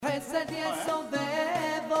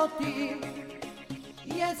יסובב אותי,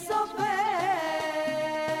 יסובב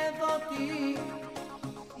אותי,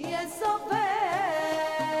 יסובב.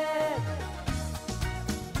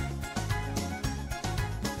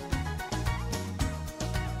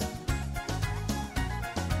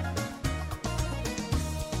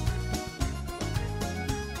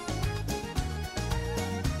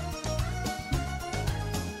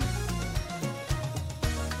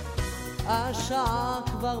 השעה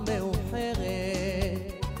כבר מאוחרת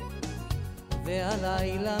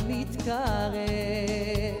והלילה מתקרב,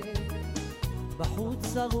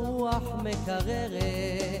 בחוץ הרוח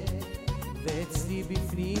מקררת ואצלי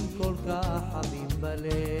בפנים כל כך חמים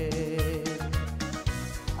בלב.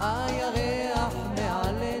 הירח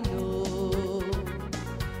מעלינו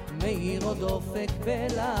מאיר עוד אופק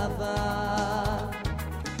בלבן,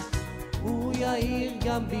 הוא יאיר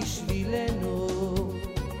גם בשבילנו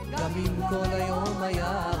גם אם כל היום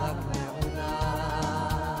היה רק מעונן.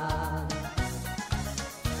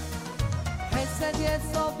 חסד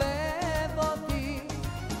יסובב אותי,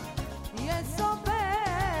 יסובב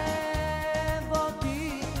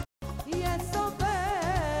אותי, יסובב.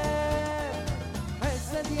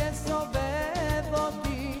 חסד יסובב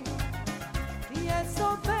אותי,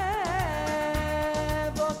 יסובב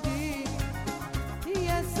אותי,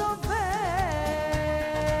 יסובב.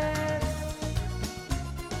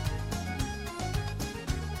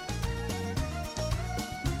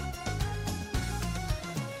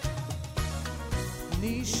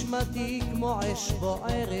 נשמתי כמו אש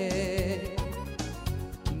בוערת,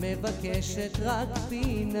 מבקשת רק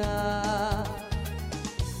פינה,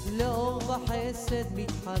 לאור וחסד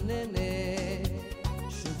מתחננת,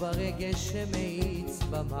 שוב הרגש שמאיץ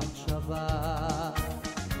במחשבה.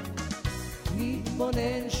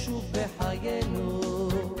 מתבונן שוב בחיינו,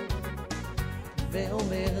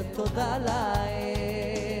 ואומר תודה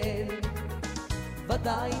לאל,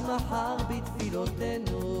 ודאי מחר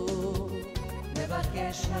בתפילותינו,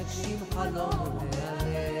 נבקש נגשים חלום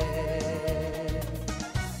מהלב.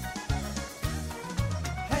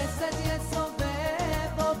 חסד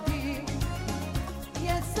יסובב אותי,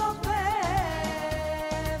 יסובב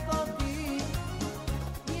אותי,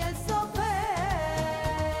 יסובב.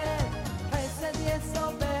 חסד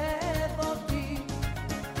יסובב אותי,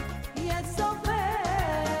 יסובב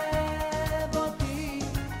אותי,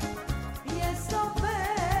 יסובב.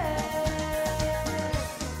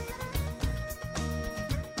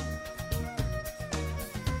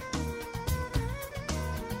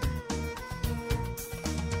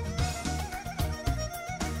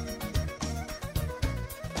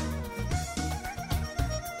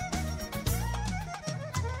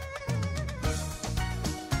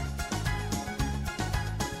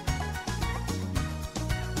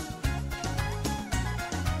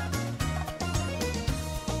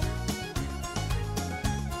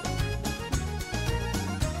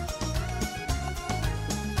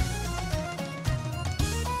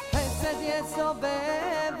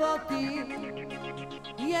 יסובב אותי,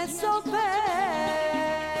 יסובב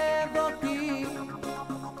אותי,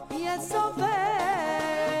 יסובב.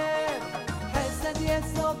 חסד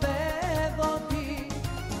יסובב אותי,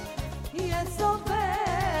 יסובב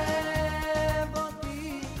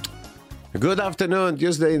אותי. Good afternoon,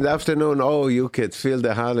 Tuesday in the afternoon. Oh, you can feel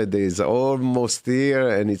the holidays almost here,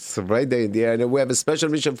 and it's right there in the air. And we have a special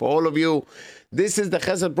mission for all of you. This is the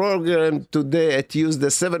Chesed program today at Tuesday,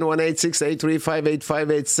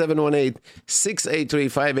 718-683-5858,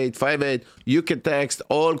 718-683-5858. You can text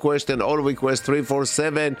all questions, all requests,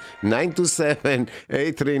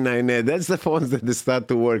 347-927-8398. That's the phones that they start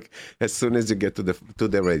to work as soon as you get to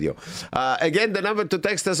the radio. Again, the number to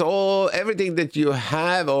text us everything that you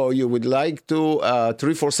have or you would like to,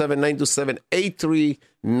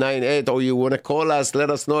 347-927-8398, or you want to call us,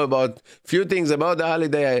 let us know about a few things about the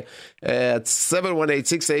holiday at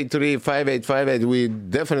 718-683-5858. We're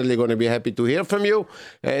definitely going to be happy to hear from you.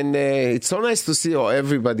 And it's so nice to see how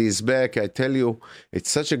everybody is back. I tell you,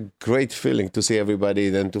 it's such a great feeling to see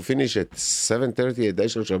everybody. Then to finish at 7:30 at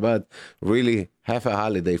Dash Shabbat, really half a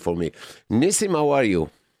holiday for me. Nissim, how are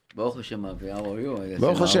you? Baruch Hashem, Avi, how are you?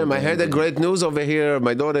 Baruch Hashem, I heard the great news over here.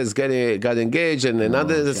 My daughter is got engaged, and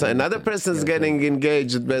another person is getting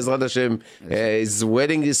engaged. Be'ezrat Hashem, his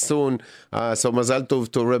wedding is soon. So Mazal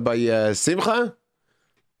Tov to Rabbi Simcha.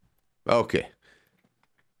 Okay.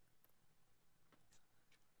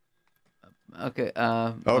 Okay.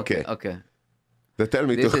 They tell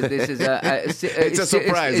me This to. is It's a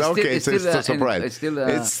surprise. It's a surprise. It's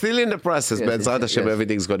still in the process, but Be'ezrat Hashem,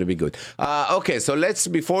 everything's going to be good. Okay, so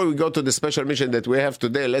before we go to the special mission that we have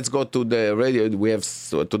today, let's go to the radio. We have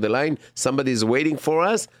to the line. Somebody is waiting for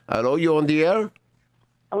us. Hello, you on the air?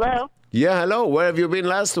 Hello. Yeah, hello. Where have you been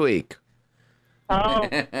last week? Oh,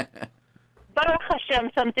 Baruch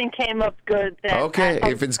Hashem, something came up good. Okay,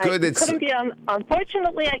 if it's good, it's... couldn't be on.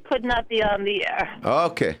 Unfortunately, I could not be on the air.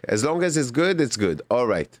 Okay, as long as it's good, it's good. All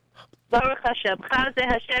right. Baruch Hashem. Chazeh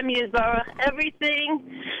Hashem Yisbarach.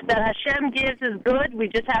 Everything that Hashem gives is good. We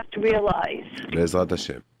just have to realize. Bezrat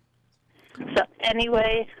Hashem. So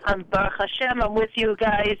anyway, I'm Baruch Hashem. I'm with you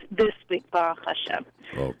guys this week, Baruch Hashem.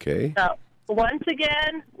 Okay. So once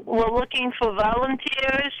again, we're looking for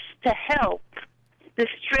volunteers to help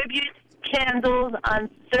distribute candles on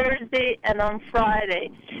Thursday and on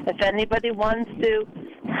Friday. If anybody wants to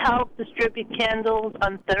help distribute candles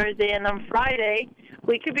on Thursday and on Friday,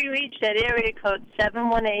 we could be reached at area code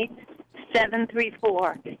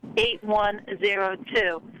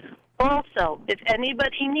 718-734-8102. Also, if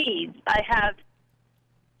anybody needs, I have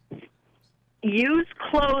used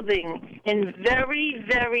clothing in very,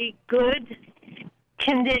 very good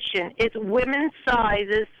condition. It's women's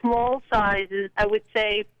sizes, small sizes. I would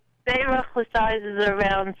say Beirach sizes are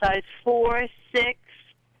around size 4, 6.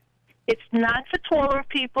 It's not for taller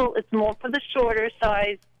people. It's more for the shorter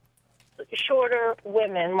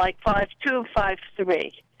women, like 5'2",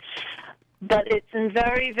 5'3". But it's in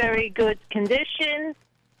very, very good condition.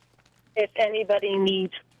 If anybody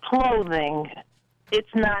needs clothing,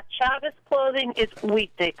 it's not Shabbos clothing, it's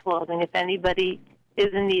weekday clothing, if anybody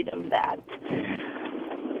is in need of that.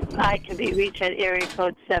 I can be reached at area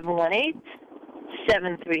code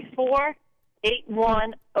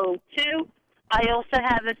 718-734-8102. I also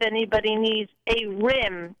have, if anybody needs a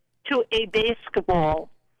rim to a basketball,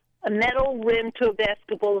 a metal rim to a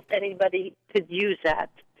basketball, if anybody could use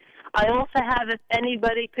that. I also have, if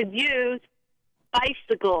anybody could use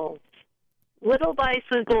bicycles. Little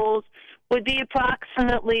bicycles would be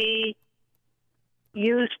approximately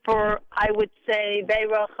used for, I would say,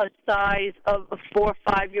 Beirach a size of a 4 or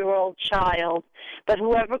 5-year-old child. But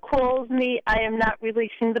whoever calls me, I am not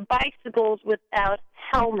releasing the bicycles without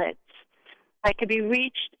helmets. I could be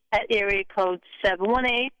reached at area code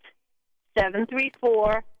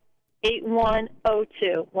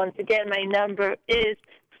 718-734-8102. Once again, my number is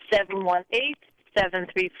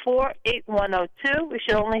 718-734-8102. We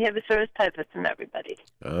should only have a service type from everybody.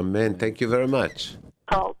 Amen. Thank you very much.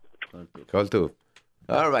 Call. Call too.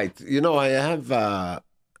 All right. I have,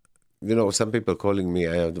 some people calling me.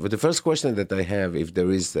 The first question that I have, if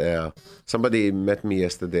there is, somebody met me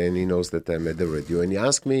yesterday and he knows that I'm at the radio, and he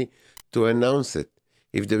asked me to announce it.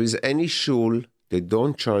 If there is any shul that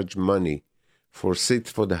don't charge money for sit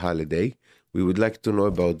for the holiday, we would like to know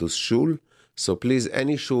about those shul. So please,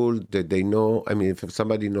 any shul that they know, if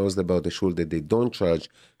somebody knows about the shul that they don't charge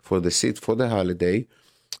for the sit for the holiday,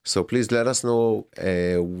 so please let us know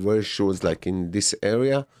where shuls like in this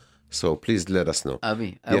area. So please let us know.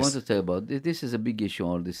 Avi, I want to tell you about this. Is a big issue.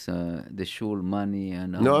 All this, the shul money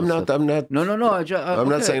and no, I'm not. I'm not. No. I'm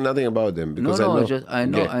not saying nothing about them because I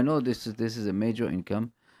know this is a major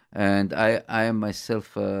income, and I am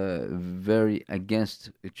myself very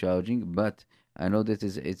against charging, but I know that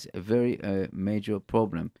it's a very major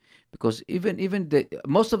problem because even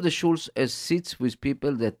most of the shuls sits with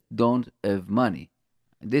people that don't have money.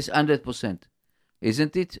 This 100%,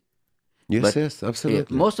 isn't it? Yes, yes,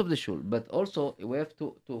 absolutely. Most of the shul, but also we have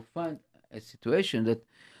to find a situation that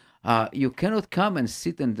you cannot come and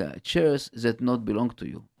sit in the chairs that not belong to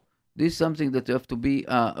you. This is something that you have to be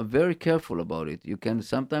very careful about it.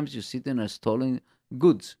 Sometimes you sit in a stolen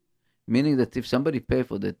goods, meaning that if somebody pay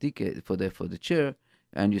for the ticket for the chair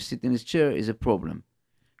and you sit in his chair is a problem.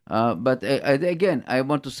 But again, I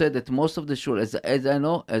want to say that most of the shul, as I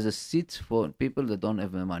know, as a seat for people that don't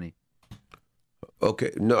have the money.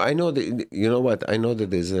 Okay, no, I know that. You know what? I know that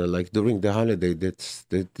there's like during the holiday this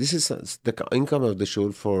is the income of the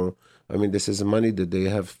shul for. This is money that they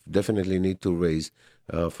have definitely need to raise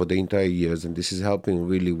for the entire years, and this is helping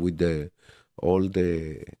really with all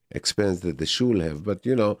the expense that the shul have. But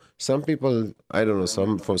some people, I don't know,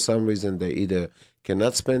 for some reason they either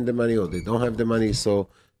cannot spend the money or they don't have the money, so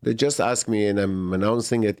they just ask me, and I'm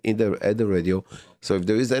announcing it at the radio. So if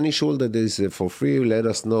there is any shul that is for free, let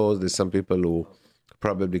us know. There's some people who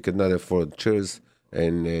probably could not afford chairs,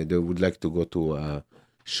 and they would like to go to a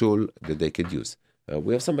shul that they could use.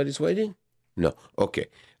 We have somebody's waiting? No. Okay.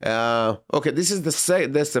 This is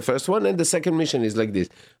that's the first one, and the second mission is like this.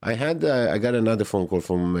 I got another phone call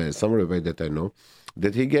from some rabbi that I know,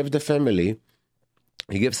 that he gave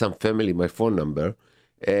some family my phone number,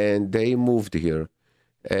 and they moved here.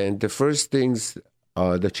 And the first things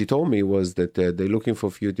that she told me was that they're looking for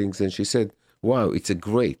a few things, and she said, wow, it's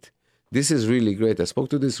great. This is really great. I spoke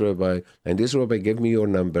to this rabbi, and this rabbi gave me your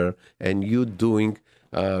number, and you doing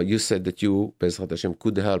you said that you, Bezrat Hashem,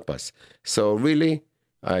 could help us. So really,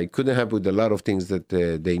 I couldn't help with a lot of things that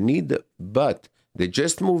they need, but they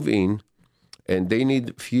just move in, and they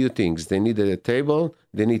need few things. They need a table,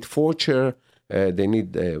 they need 4 chairs, they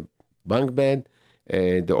need a bunk bed,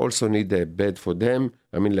 they also need a bed for them.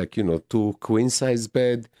 I mean, 2 queen-size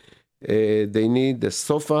bed. They need a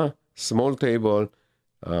sofa, small table,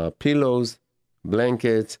 pillows,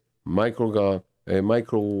 blankets, microwave,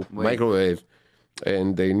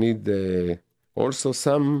 and they need also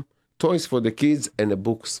some toys for the kids and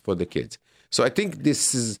books for the kids. So I think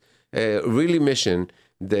this is a really mission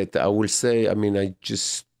that I will say. I mean, I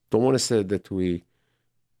just don't want to say that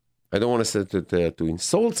I don't want to say that to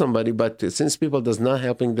insult somebody, but since people does not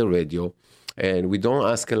helping the radio, and we don't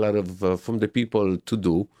ask a lot of from the people to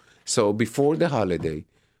do, so before the holiday,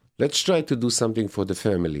 let's try to do something for the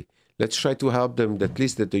family. Let's try to help them, at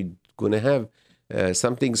least that they're going to have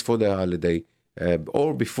some things for the holiday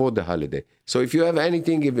or before the holiday. So if you have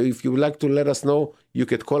anything, if you would like to let us know, you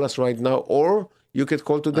could call us right now, or you could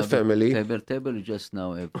call to the family. Table just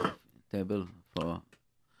now, a table for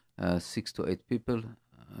 6 to 8 people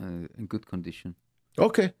in good condition.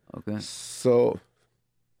 Okay. So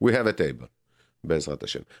we have a table. Bezrat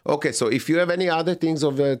Hashem. Okay, so if you have any other things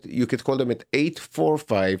of that, you could call them at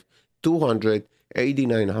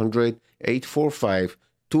 845-200-8900,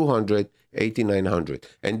 845-200-8900.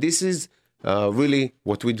 And this is really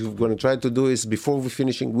what we're going to try to do is, before we're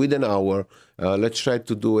finishing with an hour, let's try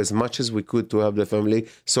to do as much as we could to help the family.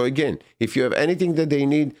 So again, if you have anything that they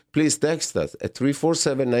need, please text us at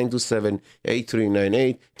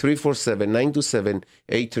 347-927-8398,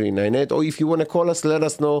 347-927-8398. Or if you want to call us, let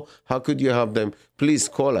us know how could you help them. Please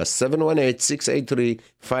call us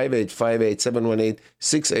 718-683-5858,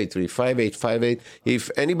 718-683-5858. If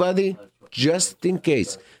anybody, just in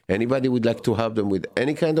case, anybody would like to help them with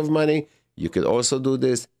any kind of money, you can also do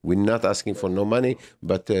this. We're not asking for no money,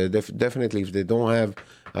 but definitely if they don't have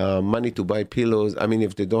money to buy pillows, I mean,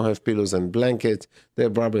 if they don't have pillows and blankets, they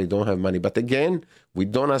probably don't have money. But again, we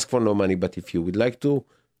don't ask for no money, but if you would like to,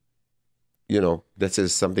 that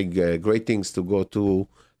is something, great things to go to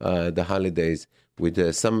the holidays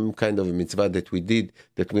with some kind of mitzvah that we did,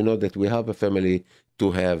 that we know that we help a family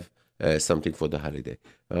to have something for the holiday.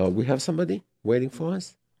 We have somebody waiting for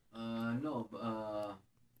us? No.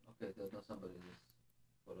 Okay, there's not somebody.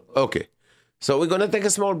 Okay. So we're going to take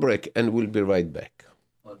a small break and we'll be right back.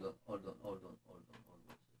 Hold on.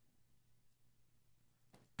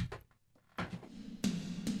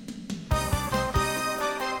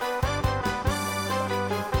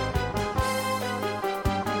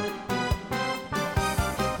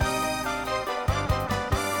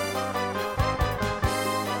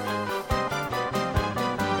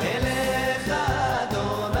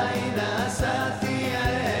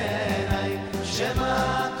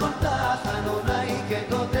 שמה כל תחנוני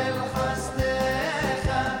כגודל חסדך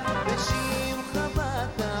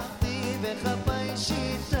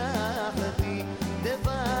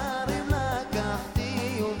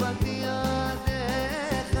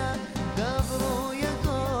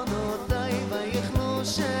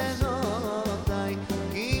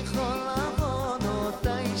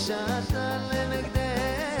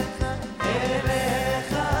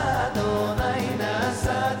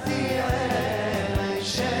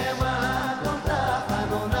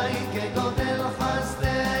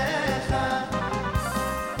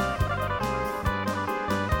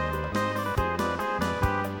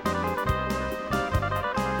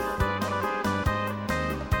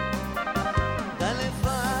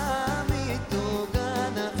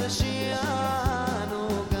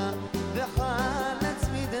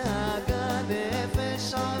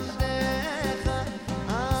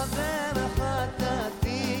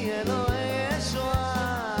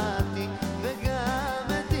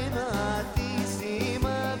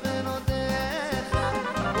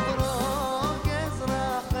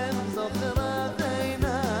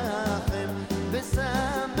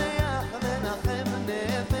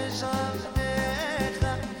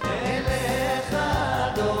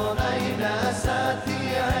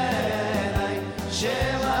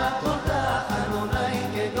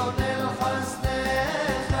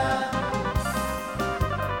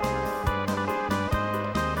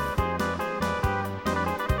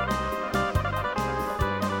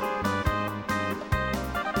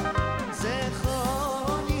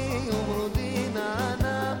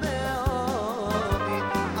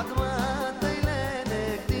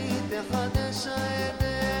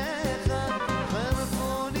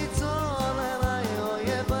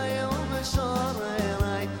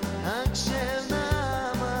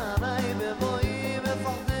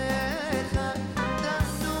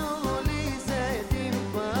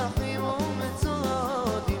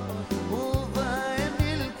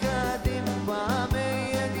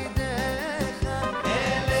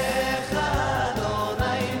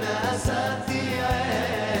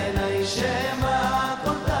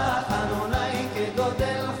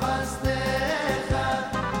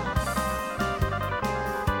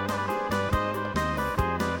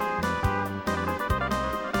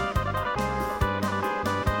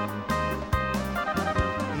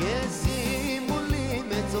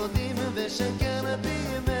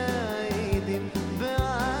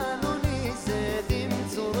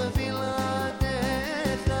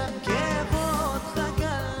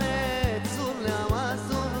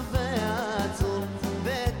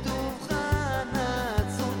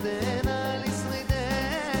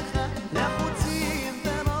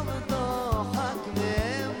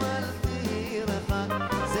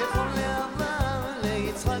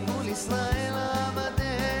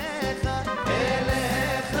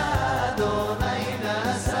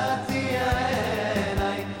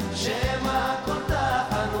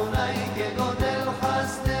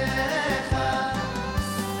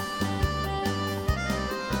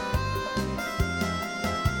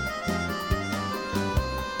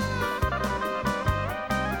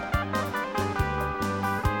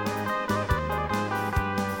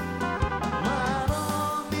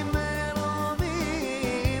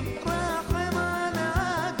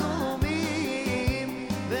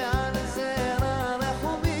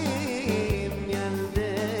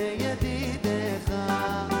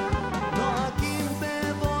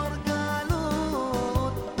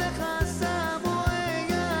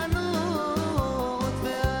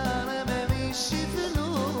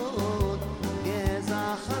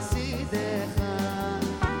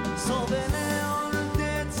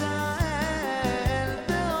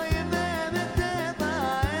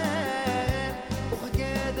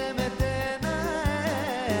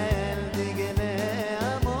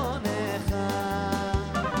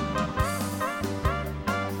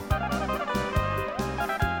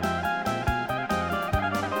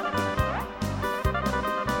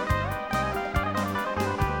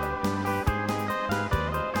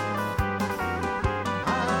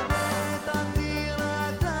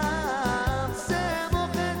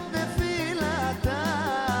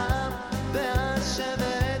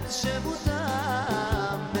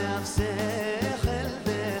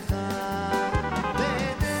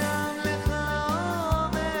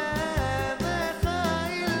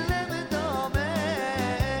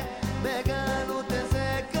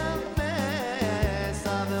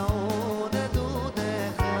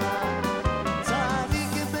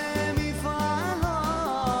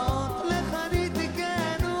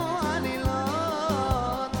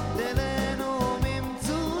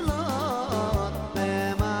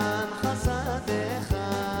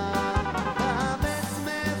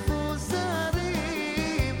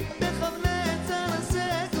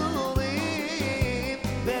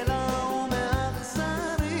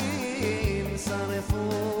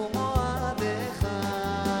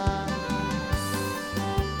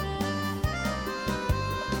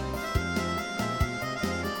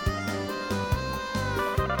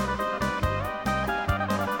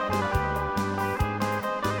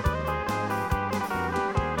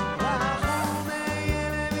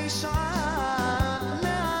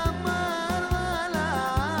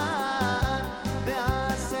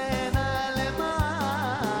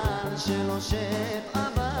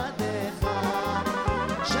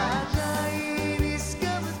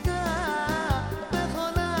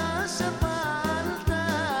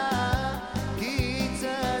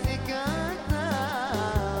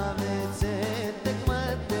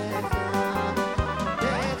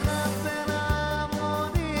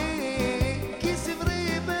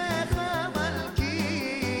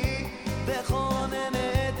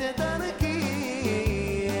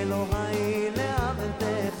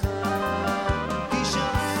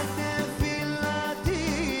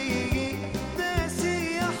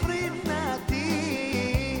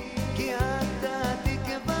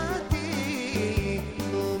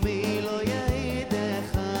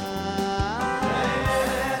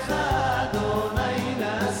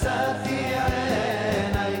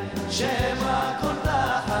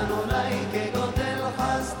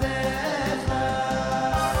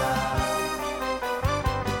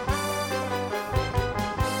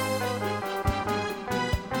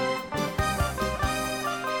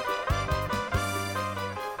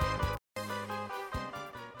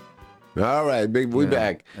All right, we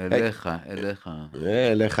back.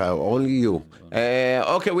 אליך. Only you.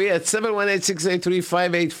 Okay, we at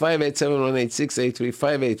 718-683-5858,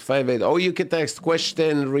 718-683-5858. Or you can text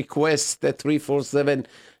question, request at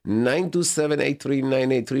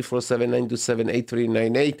 347-927-8398,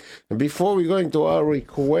 347-927-8398. And before we go into our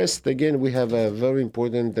request, again, we have a very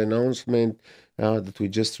important announcement that we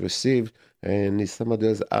just received. And if somebody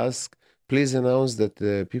else asked, please announce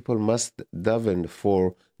that people must daven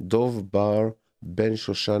for Dov Bar Ben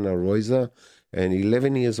Shoshana Roiza, an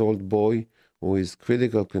 11-year-old boy who is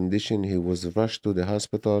critical condition. He was rushed to the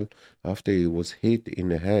hospital after he was hit in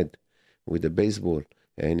the head with a baseball,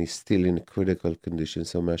 and he's still in critical condition.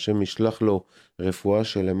 So Hashem Mishlach Lo Refuah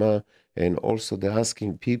Shelema. And also they're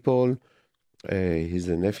asking people, he's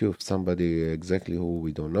a nephew of somebody exactly who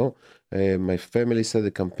we don't know. My family started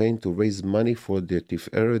a campaign to raise money for the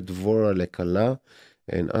Tiferet Dvora Lekala,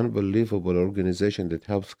 an unbelievable organization that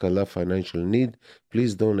helps Kala financial need.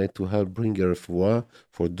 Please donate to help bring a refuah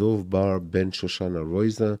for Dov Bar Ben Shoshana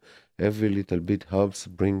Roiza. Every little bit helps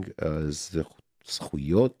bring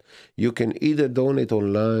zechuyot. You can either donate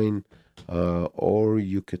online or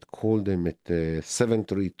you could call them at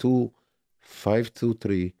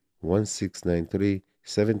 732-523-1693,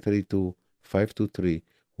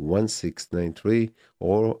 732-523-1693,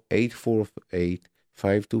 or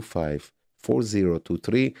 848-525-4023,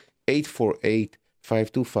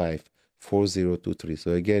 848-525-4023.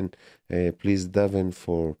 So again, please daven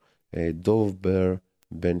for Dov Bar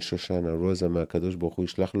Ben Shoshana Rosa, מהקדוש ברוך הוא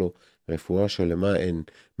ישלח לו רפואה שלמה, and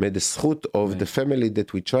may the zchut of the family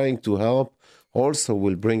that we're trying to help also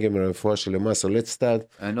will bring him a refuah shelema. So let's start.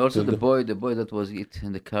 And also the boy that was hit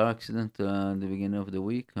in the car accident in the beginning of the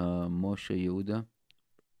week, Moshe Yehuda,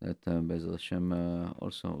 that Be'ezrat Hashem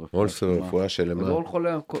also רפואה שלמה.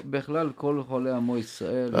 בכלל כל חולי עמו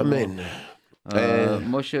ישראל. אמן.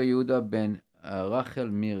 משה יהודה בן רחל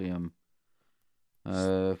מרים.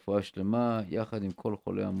 רפואה שלמה, יחד עם כל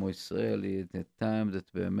חולי עמו ישראל. It's a time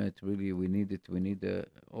that באמת, really, we need it. We need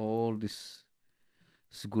all this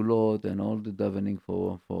סגולות and all the davening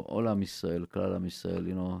for all עם ישראל, כלל עם ישראל,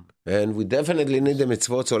 you know. And we definitely need the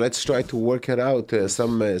mitzvot, so let's try to work it out,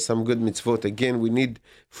 some good mitzvot. Again, we need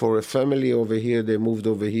for a family over here, they moved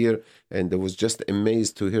over here, and I was just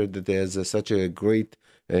amazed to hear that there's such a great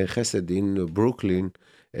chesed in Brooklyn,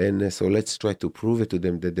 and so let's try to prove it to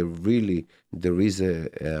them that there is a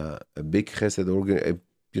big chesed,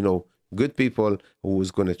 good people who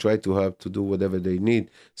is going to try to help to do whatever they need.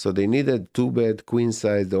 So they need a 2-bed queen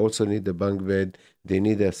size. They also need a bunk bed. They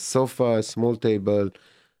need a sofa, a small table,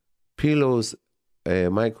 pillows, a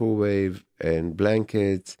microwave, and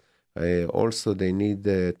blankets. Also, they need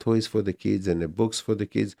toys for the kids and the books for the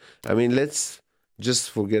kids. I mean, let's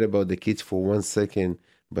just forget about the kids for 1 second,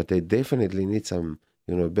 but they definitely need some,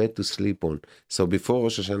 bed to sleep on. So before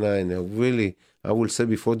Rosh Hashanah, and I will say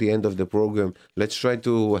before the end of the program, let's try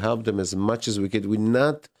to help them as much as we can. We're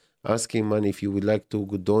not asking money. If you would like to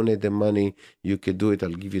donate the money, you can do it. I'll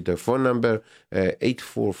give you the phone number,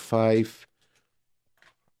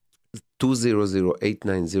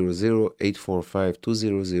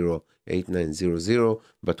 845-200-8900, 845-200-8900.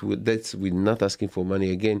 But we're not asking for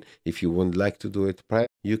money again. If you would like to do it,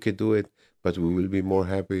 you can do it. But we will be more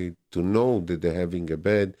happy to know that they're having a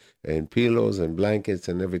bed and pillows and blankets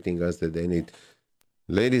and everything else that they need.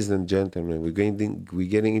 Ladies and gentlemen, we're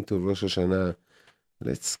getting into Rosh Hashanah.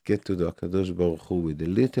 Let's get to the HaKadosh Baruch Hu with a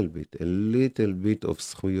little bit of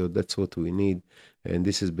zchuyot. That's what we need. And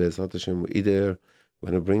this is Be'ezrat Hashem. Either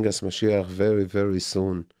going to bring us Mashiach very, very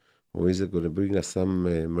soon, or is it going to bring us some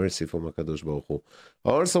mercy from HaKadosh Baruch Hu?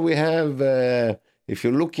 Also, we have, if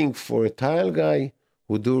you're looking for a tile guy,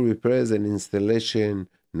 we do repairs and installation,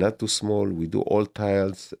 not too small. We do all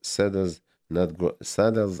tiles, saddles,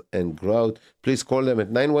 saddles and grout. Please call them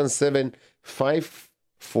at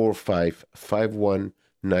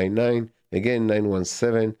 917-545-5199. Again,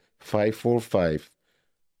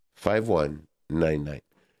 917-545-5199.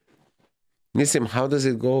 Nissim, how does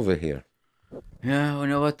it go over here? Yeah, you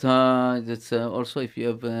know what? That's also if you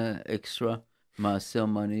have extra maaser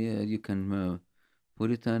money, you can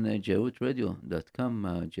put it on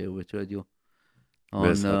JRootRadio.com, JRoot Radio.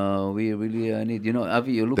 We really need,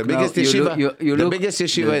 Avi, you look the biggest now, yeshiva, you the look biggest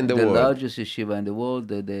yeshiva in the world. The largest yeshiva in the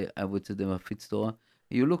world, I would say the Mafitz Torah.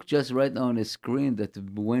 You look just right now on a screen that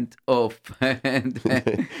went off. And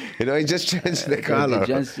it just changed the color.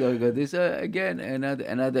 This again,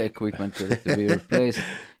 another equipment to be replaced.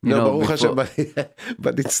 Baruch Hashem,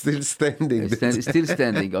 but it's still standing. It's still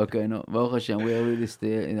standing. Okay, no, Baruch Hashem, we are really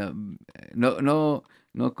still, no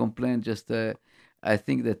complaint. Just I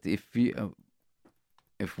think that if you,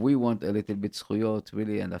 if we want a little bit zchuyot,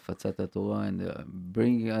 really, and הפצת התורה, and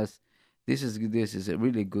bringing us, this is a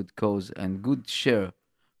really good cause and good share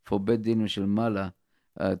for בית דין של מעלה.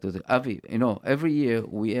 To the Avi, every year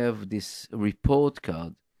we have this report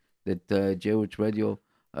card that JRoot Radio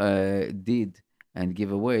did and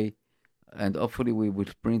give away, and hopefully we will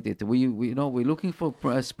print it. We're looking for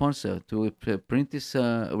a sponsor to print this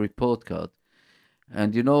report card,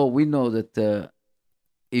 and we know that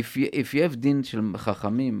if you have din shel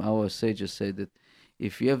chachamim, our sages say that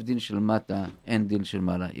if you have din shel mata and din shel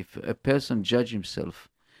mala, if a person judge himself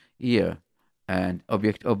here and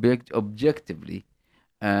objectively,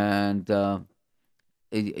 and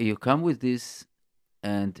you come with this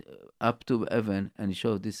and up to heaven and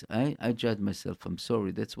show this, I judge myself, I'm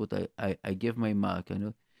sorry, that's what I gave my mark,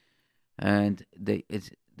 and the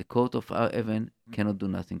court of our heaven cannot do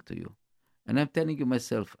nothing to you. And I'm telling you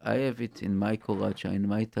myself, I have it in my Koracha, in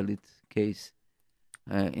my Talit case,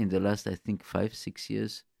 in the last, I think, 5-6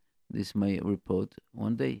 years. This is my report.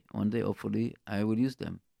 One day, hopefully, I will use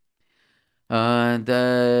them. And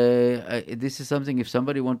this is something, if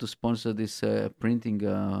somebody want to sponsor this printing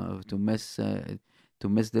to mass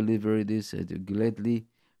delivery this, gladly,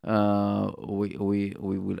 we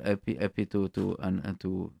will happy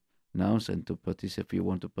to announce and to participate if you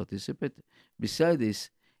want to participate. Besides this,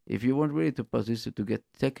 if you want really to participate, to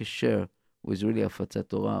take a share with really הפצת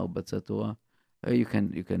Torah or בצע Torah, you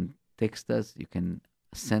can text us, you can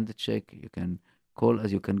send a check, you can call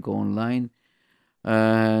us, you can go online.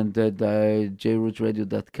 And the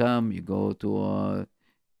JRootRadio.com, you go to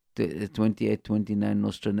 2829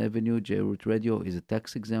 Nostrand Avenue. JRoot Radio is a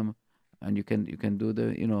tax exam, and you can do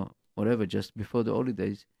the whatever just before the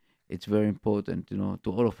holidays. It's very important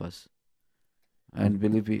to all of us, and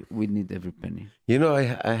believe me, we need every penny.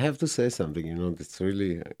 I have to say something. It's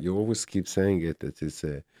really, you always keep saying it, that it's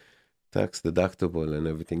tax deductible and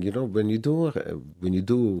everything. When you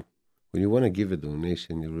want to give a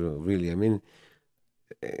donation, you really, I mean,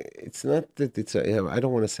 it's not that it's I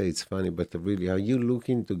don't want to say it's funny, but really, are you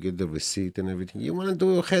looking to get the receipt and everything? You want to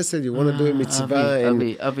do a chesed, you want to do a mitzvah,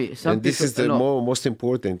 Avi, and this is the most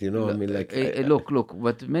important, I mean, like... Look,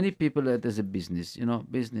 but many people that as a business,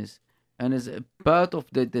 business, and as a part of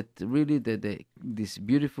this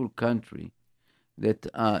beautiful country, that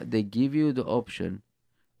they give you the option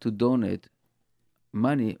to donate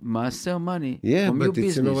money, master money, from but your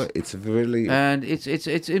business. It's really, and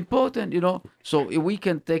it's important, So if we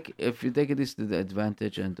can if you take this to the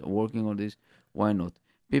advantage and working on this, why not?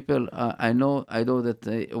 People, I know that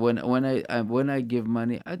when I give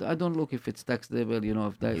money, I don't look if it's taxable,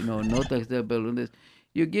 if that, no taxable on this.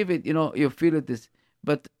 You give it, you feel it is,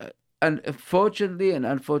 but unfortunately,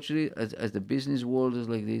 as the business world is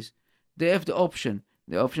like this, they have the option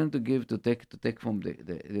to give, to take from the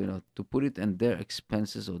to put it in their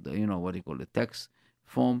expenses, or the what you call the tax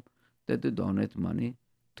form, that they donate money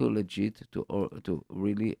to legit to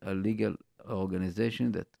really a legal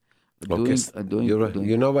organization that doing.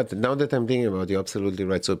 You know what? Now that I'm thinking about it, you're absolutely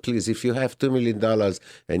right. So please, if you have $2 million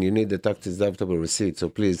and you need the tax deductible receipt, so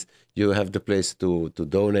please, you have the place to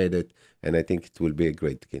donate it, and I think it will be a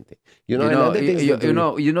great thing. What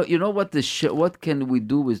can we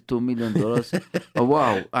do with $2 million? Oh,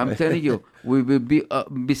 wow! I'm telling you, we will be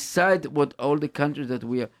beside what all the countries that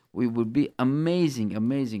we will be amazing.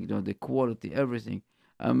 The quality, everything.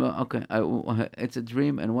 Okay, it's a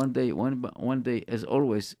dream, and one day, as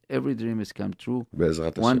always, every dream has come true.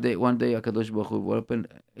 One day, Hakadosh Baruch Hu will open.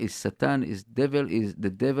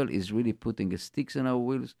 The devil is really putting sticks in our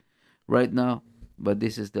wheels right now. But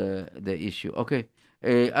this is the issue. Okay,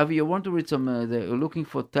 Avi, you want to read some? They're looking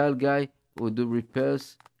for tile guy who do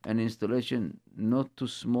repairs and installation, not too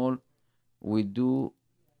small. We do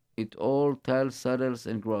it all, tile, saddles,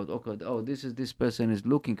 and grout. Okay. Oh, this person is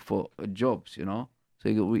looking for jobs. So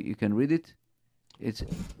you can read it. It's,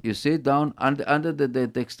 you see it down under the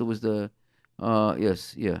text with the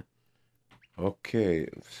yes, yeah. Okay,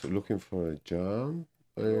 so looking for a job.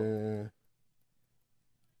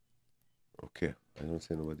 Okay, I don't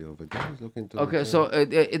see nobody over there. He's looking to. Okay, so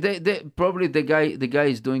they probably the guy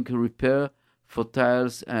is doing a repair for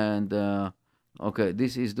tiles, and okay,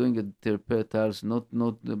 this is doing a repair tiles, not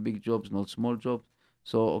the big jobs, not small jobs.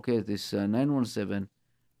 So okay, this 917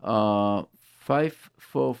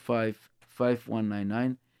 545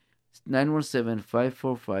 5199 917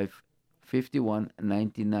 545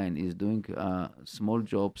 5199 is doing small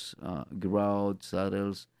jobs, grout,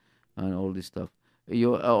 saddles, and all this stuff.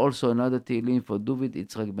 You also another תהילים for דוד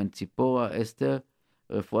יצחק בן ציפורה, אסתר,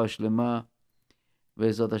 רפואה שלמה,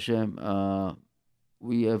 בעזרת השם.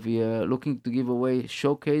 We are looking to give away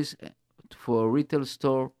showcase for a retail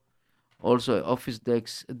store Also, office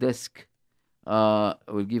desk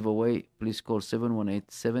will give away. Please call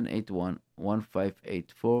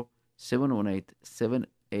 718-781-1584.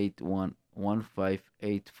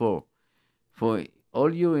 718-781-1584. For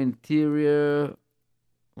all your interior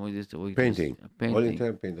Painting. All painting.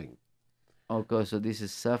 interior painting. Okay, so this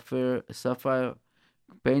is Sapphire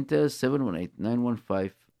Painters,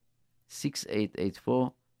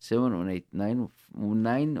 718-915-6884.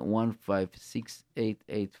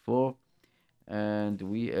 718-915-6884. And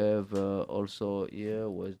we have also here,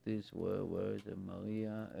 where is the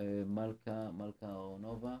Maria Malka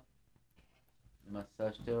Aronova,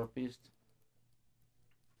 massage therapist.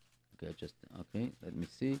 Okay, let me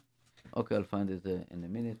see. Okay, I'll find it in a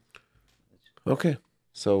minute. Okay,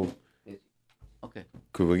 so Okay.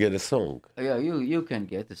 could we get a song? Yeah, you can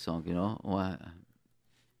get a song, you know.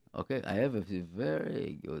 Okay, I have a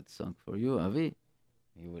very good song for you, Avi.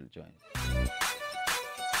 You will join.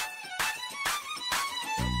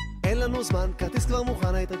 אין לנו זמן, כרטיס כבר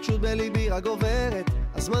מוכן, ההתרגשות בליבי רק גוברת.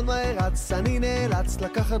 הזמן מהר רץ, אני נאלץ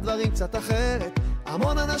לקחת דברים קצת אחרת.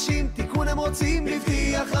 המון אנשים, תיקון הם רוצים,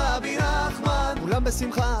 לבטיח רבי נחמן. כולם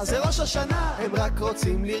בשמחה, זה ראש השנה, הם רק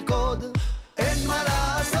רוצים לרקוד. אין מה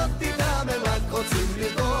לעשות איתם, הם רק רוצים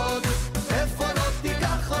לרקוד. איפה לא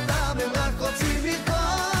תיקח אותם, הם רק רוצים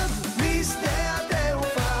לרקוד. משדה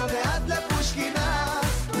התעופה ועד לפושקינה,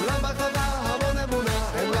 כולם בחווה, המון אמונה,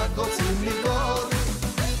 הם רק רוצים לרקוד.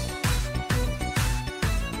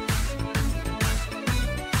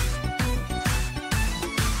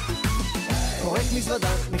 פורק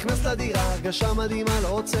מזוודה, נכנס לדירה, הרגשה מדהימה לא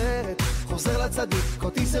עוצרת. חוזר לצדיק,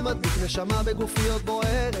 אותי זה מדביק, נשמה בגופיות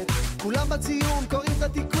בוערת. כולם בציון, קוראים את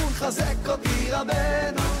התיקון, חזק אותי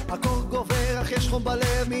רבנו. הקור גובר, אך יש חום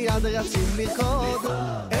בלב, מיד רצים לרקוד.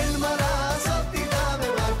 אין מה לעשות איתם,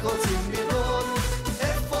 הם רק רוצים לרקוד.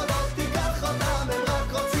 איפה לא תיקח אותם, הם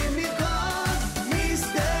רק רוצים לרקוד.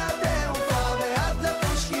 משדה התעופה ועד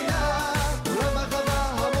לפושקינה, כולם בחווה,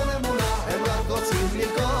 המון אמונה, הם רק רוצים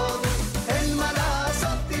לרקוד. אין מה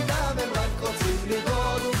לעשות איתם, הם רק רוצים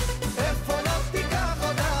לרקוד. איפה לא תיקח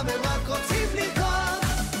אותם, הם רק רוצים לרקוד.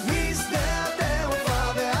 משדה התעופה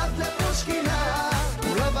ועד לפושקינה,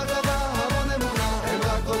 כולם בחווה, המון אמונה, הם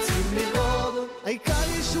רק רוצים לרקוד. העיקר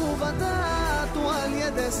יישוב הדעת הוא על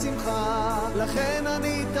ידי שמחה, לכן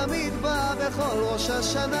אני תמיד בא בכל ראש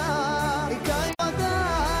השנה. העיקר יישוב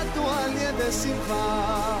הדעת הוא על ידי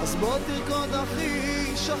שמחה, אז בוא תרקוד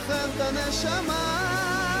אחי, שחרר את הנשמה.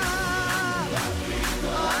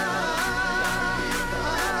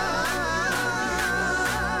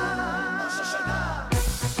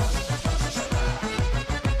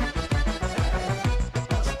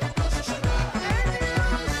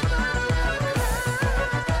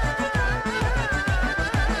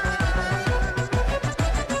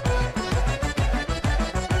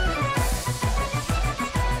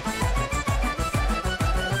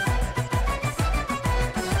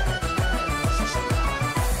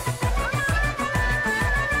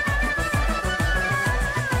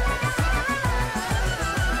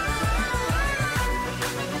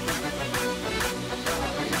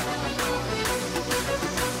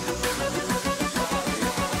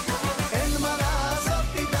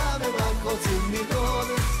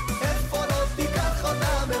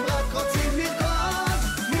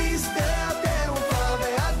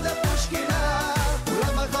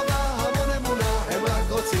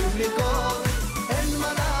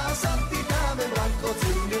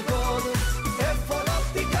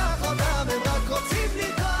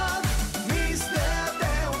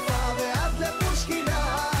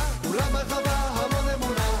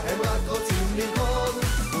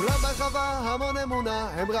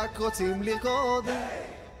 הם רק רוצים לרקוד.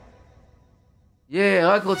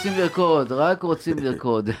 רק רוצים לרקוד, רק רוצים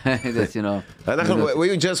לרקוד. That's, you know.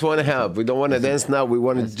 We just want to help. We don't want to dance now. We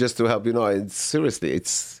want just to help. You know, it's seriously,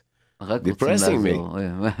 it's depressing me.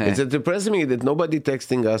 It's depressing me that nobody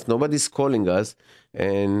texting us, nobody's calling us,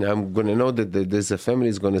 and I'm going to know that there's a family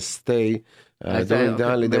is going to stay during the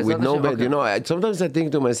holiday with nobody. You know, sometimes I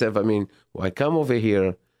think to myself, I mean, why come over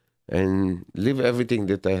here and leave everything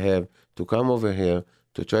that I have to come over here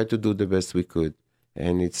to try to do the best we could,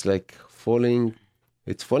 and it's like falling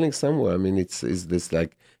somewhere. I mean, it's this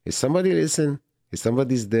like, is somebody listen? Is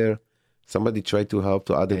somebody's there? Somebody try to help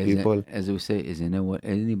to other people? As we say, is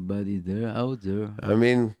anybody there out there? I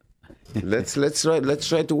mean, let's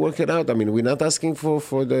try to work it out. I mean, we're not asking for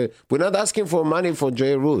money for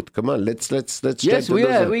JRoot. Come on, let's yes,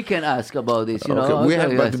 we can ask about this. You know, we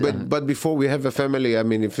have, but before we have a family. I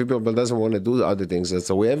mean, if people doesn't want to do other things,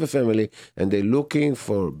 so we have a family and they're looking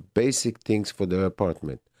for basic things for their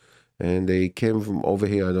apartment. and they came from over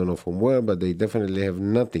here. I don't know from where, but they definitely have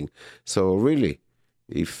nothing. So really,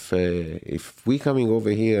 if we coming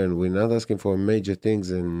over here and we're not asking for major things,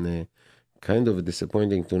 and kind of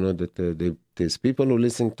disappointing to know that there's people who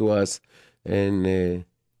listen to us and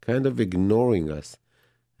kind of ignoring us.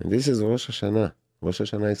 And this is Rosh Hashanah. Rosh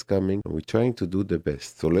Hashanah is coming, and we're trying to do the best.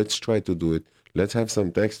 So let's try to do it. Let's have some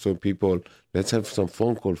text from people. Let's have some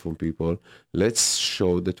phone call from people. Let's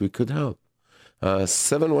show that we could help.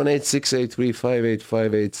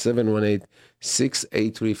 718-683-5858,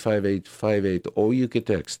 718-683-5858, or you can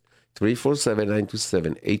text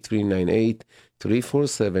 347-927-8398,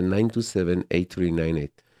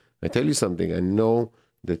 347-927-8398. I tell you something, I know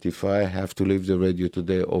that if I have to leave the radio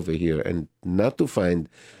today over here and not to find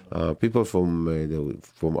people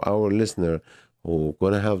from our listener who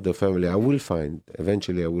going to have the family, I will find,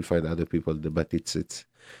 eventually I will find other people, but it's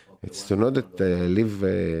to know that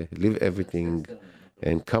leave everything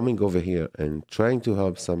and coming over here and trying to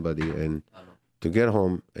help somebody and to get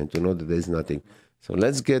home and to know that there's nothing. So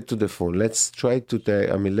let's get to the phone. Let's try to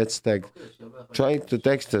try to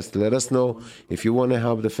text us. Let us know if you want to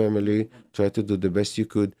help the family. Try to do the best you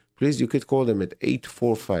could. Please, you could call them at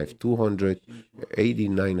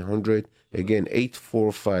 845-200-8900. Again,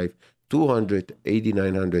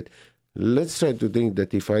 845-200-8900. Let's try to think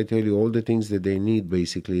that if I tell you all the things that they need,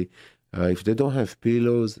 basically, if they don't have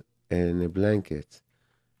pillows and blankets,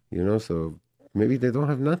 so maybe they don't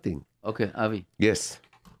have nothing. Okay, Avi. Yes.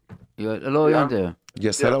 Hello, you're there.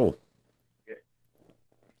 Yes, hello.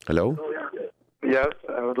 Hello? Yes,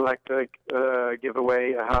 I would like to give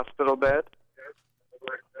away a hospital bed.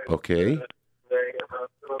 Okay.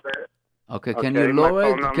 Okay, can you lower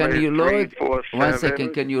it? Can you lower it? 1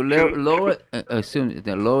 second, can you lower it?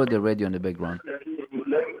 Lower the radio in the background.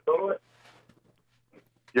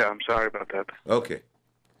 Yeah, I'm sorry about that.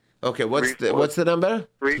 Okay. What's the number?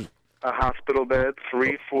 A hospital bed,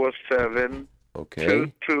 347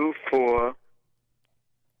 Okay. 224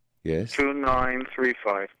 Yes.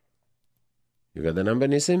 2935. You got the number,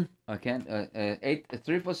 Nissim? I can.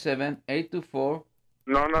 347-824.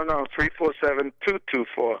 No, 347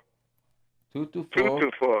 224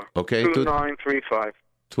 224. Okay. 2935.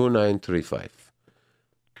 2935.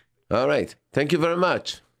 All right. Thank you very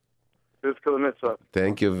much.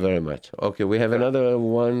 Thank you very much. Okay, we have another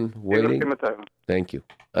one waiting. Thank you.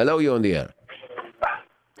 Hello, you on the air.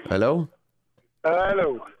 Hello?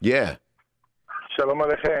 Hello. Yeah. Shalom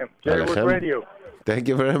Aleichem. JRoot Radio. Thank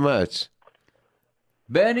you very much.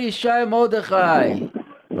 Benny Shai Mordechai.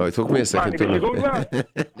 Oh, it took me a second to look.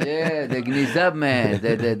 Yeah, the Gnizab man,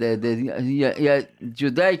 the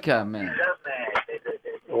Judaica man.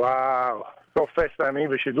 וואו, סוף פסטיימי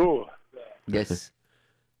בשידור. Yes.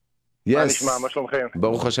 מה נשמע, מה שלומכם?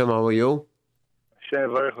 ברוך השם, how are you? השם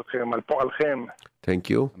יברך אתכם על פועלכם. Thank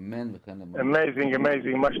you. Amazing,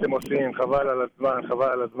 מה שאתם עושים, חבל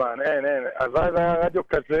על הזמן, אין. הלוואי והיה רדיו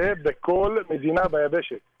כזה בכל מדינה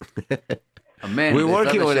ביבשת. Amen. We're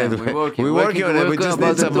working on it. We're working on it. We just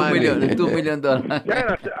need some money. $2 million. כן,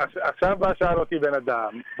 עכשיו בא שאל אותי בן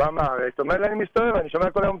אדם, בא מארץ, אומר לי, אני מסתובב, אני שומע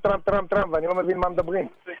כל היום טראמפ, ואני לא מבין מה מדברים.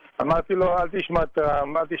 אמרתי לו, אל תשמע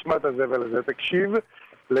טראמפ, אל תשמע את הזה ולזה, תקשיב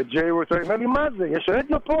ל-JRoot. הוא אומר לי, מה זה? יש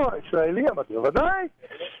רדיו פה, ישראלי? אמרתי לו, ודאי.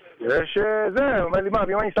 יש זה, הוא אומר לי, מה,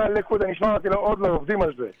 ואם אני אסע לליקוד, אני אשמע, אמרתי לו, עוד לא עובדים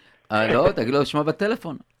על זה. לא, תגיד לו, שמע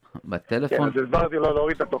בטלפון. כן, אז הסברתי לו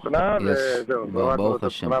להוריד את התוכנה, וזהו. ברוך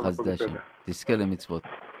השם, חסדי השם. תזכה למצוות.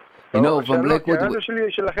 הרדיו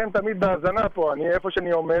שלי שלכם תמיד בהאזנה פה, איפה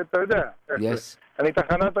שאני עומד, אתה יודע. אני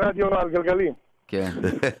תחנת רדיו על גלגלים. כן,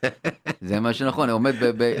 זה מה שנכון, אני עומד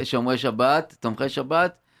בשומרי שבת, תומכי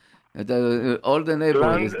שבת, all the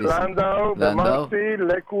neighborhoods. לנדאו, במרסי,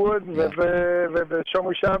 לקווד,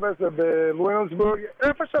 ובשומרי שבת, ובלוויליאמסבורג,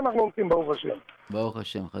 איפה שאנחנו הולכים, ברוך השם. ברוך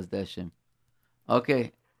השם, חסדי השם. אוקיי.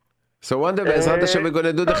 So one day, בעזרת השם, we're going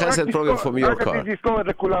to do the chesed program from your car. רק רציתי לזכור את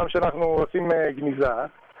לכולם שאנחנו עושים גניזה.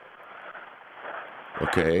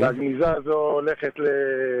 אוקיי. והגניזה הזו הולכת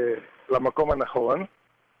למקום הנכון.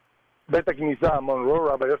 בית הגניזה מונרו,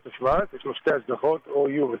 רבי יוסף שוורץ, יש לו שתי השגחות,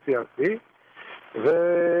 OU ו-CRC.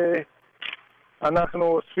 ואנחנו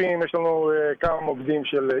אוספים, יש לנו כמה מוקדים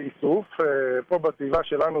של איסוף. פה בסביבה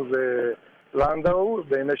שלנו זה לנדאו,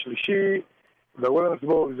 בימי שלישי.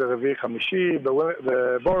 בוויליאמסבורג זה רביעי חמישי,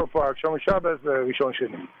 בבורו פארק, שומרי שבת זה ראשון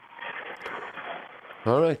שני.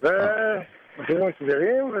 ומחירים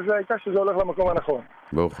סבירים, וזה הייתה שזה הולך למקום הנכון.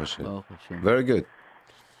 ברוך השם. Very good.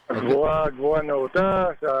 הגבוהה נאותה,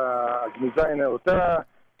 הגניזה היא נאותה,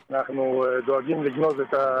 אנחנו דואגים לגנוז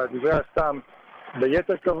את דברי הסתם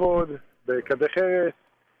ביתר כבוד, בכדי חרס,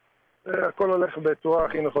 הכל הולך בצורה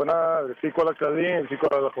הכי נכונה, לפי כל הכללים, לפי כל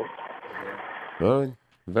ההלכות.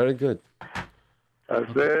 Very good. אז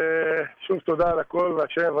שוב תודה על הכל,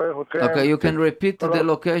 והשם יברך אתכם. Okay, you can repeat the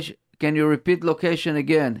location. Can you repeat location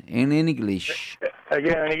again in English?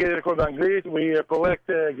 Again, אני אגיד את הכל באנגלית. We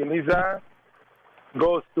collect גניזה,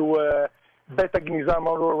 goes to בית הגניזה,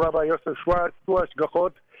 אמרנו רבי יוסף שוורץ, 2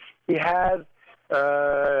 השגחות. He has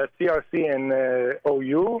CRC and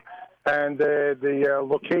OU, and the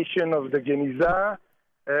location of the geniza,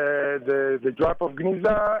 the drop of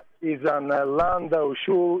geniza is on Landau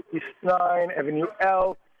Shul, East 9 Avenue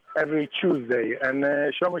L, every Tuesday, and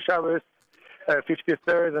Shomer Shabbos,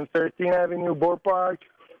 53rd and 13th Avenue, Bor Park,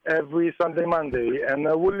 every Sunday, Monday, and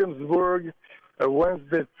Williamsburg,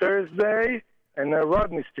 Wednesday, Thursday, and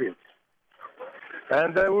Rodney Street.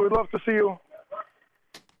 And we would love to see you.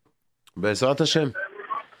 בעזרת השם.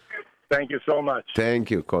 Thank you so much.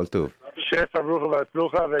 Thank you, כל טוב. שפע ברוך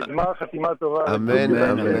והצלוחה וגמר חתימה טובה. אמן,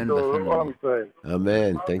 אמן. עם ישראל.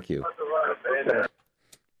 אמן, thank you.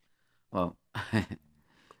 Wow.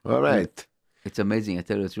 All right. It's amazing. I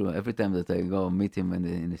tell you the truth. Every time that I go meet him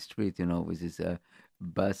in the street, with his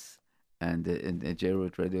bus and the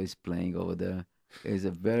JRoot radio is playing over there. He's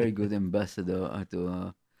a very good ambassador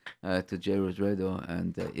to JRoot radio,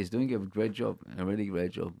 and he's doing a great job, a really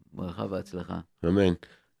great job. ברכה והצלחה. Amen.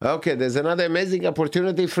 Okay, there's another amazing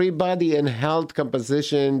opportunity, free body and health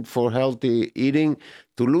composition for healthy eating,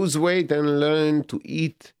 to lose weight and learn to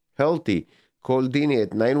eat healthy. Call Dini at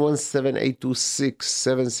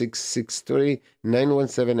 917-826-7663,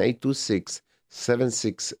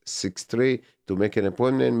 917-826-7663 to make an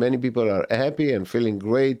appointment. Many people are happy and feeling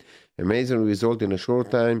great. Amazing result in a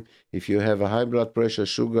short time. If you have a high blood pressure,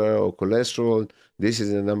 sugar, or cholesterol, this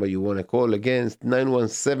is the number you want to call. Again,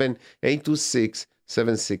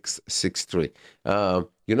 917-826-7663.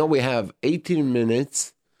 We have 18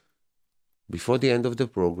 minutes before the end of the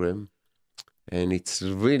program. And it's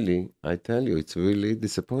really, I tell you, it's really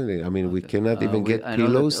disappointing. I mean, we cannot even get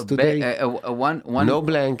pillows today. No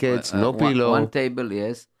blankets, no pillow. One table,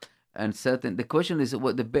 yes. And the question is,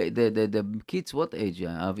 what the kids, what age,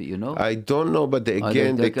 Avi, I don't know, but they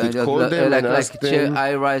could call them and ask them. Chair,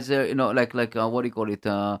 eye riser, like what do you call it,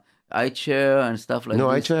 eye chair and stuff like that. No,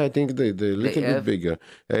 eye chair, I think they're a little bit bigger.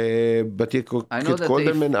 But you could call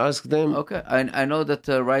them and ask them. Okay, I know that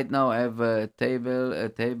right now I have a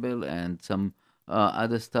table, and some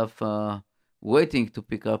other stuff waiting to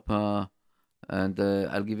pick up. And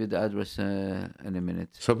I'll give you the address in a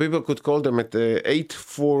minute. So people could call them at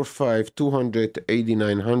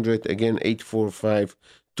 845-200-8900. Again,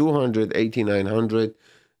 845-200-8900.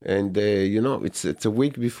 And, it's a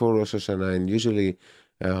week before Rosh Hashanah. And usually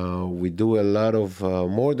we do a lot of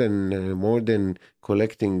more than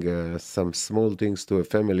collecting some small things to a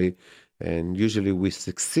family. And usually we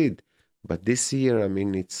succeed. But this year, I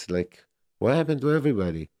mean, it's like, what happened to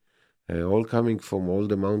everybody? All coming from all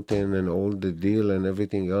the mountain and all the deal and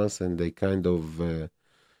everything else, and they kind of,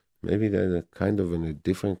 maybe they're kind of in a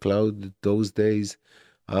different cloud those days.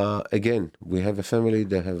 Again, we have a family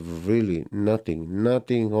that have really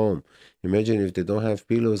nothing home. Imagine if they don't have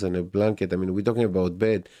pillows and a blanket. I mean, we're talking about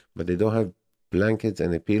bed, but they don't have blankets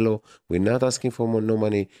and a pillow. We're not asking for no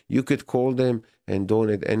money. You could call them and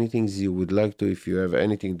donate anything you would like to if you have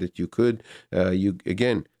anything that you could.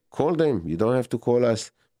 Again, call them. You don't have to call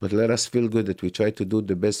us. But let us feel good that we try to do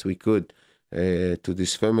the best we could to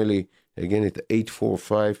this family. Again, at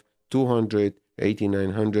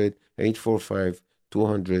 845-200-8900,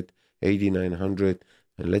 845-200-8900.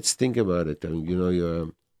 And let's think about it. I mean, you're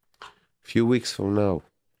a few weeks from now,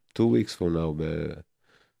 2 weeks from now, we're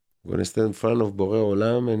going to stand in front of Borei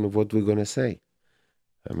Olam, and what we're going to say.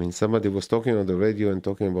 I mean, somebody was talking on the radio and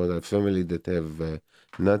talking about a family that have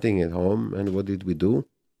nothing at home. And what did we do?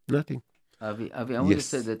 Nothing. Avi, I want to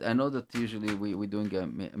say that I know that usually we're doing a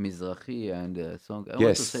Mizrahi and a song. I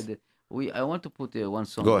want to say that I want to put one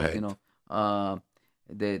song. Go ahead.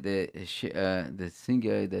 The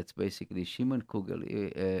singer that's basically Shimon Kugel,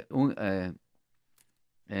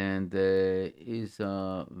 and is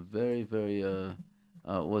very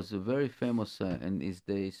was very famous in his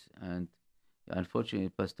days, and unfortunately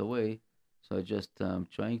passed away. So I just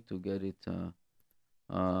trying to get it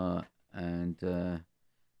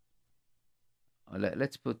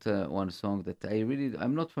let's put one song that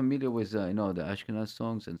I'm not familiar with, the Ashkenaz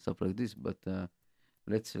songs and stuff like this, but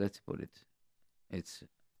let's put it. It's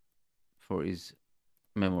for his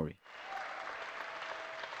memory.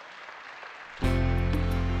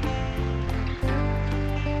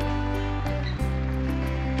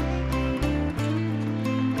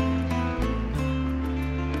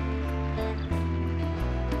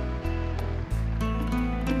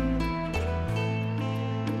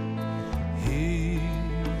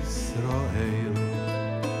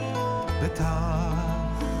 בטח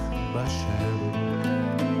בשם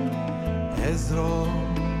עזרו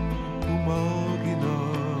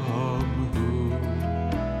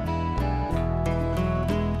ומגינם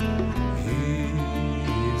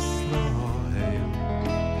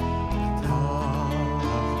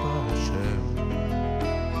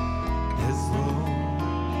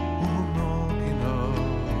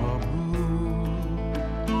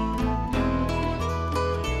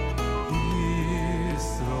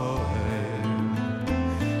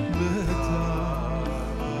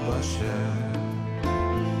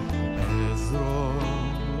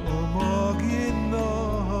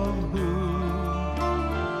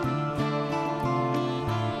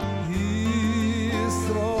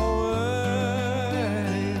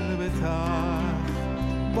ישראל בטח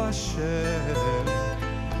בשם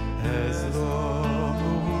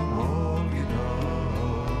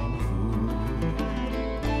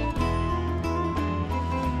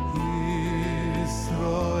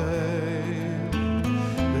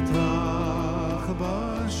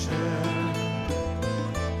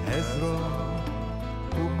עזרו ומגינם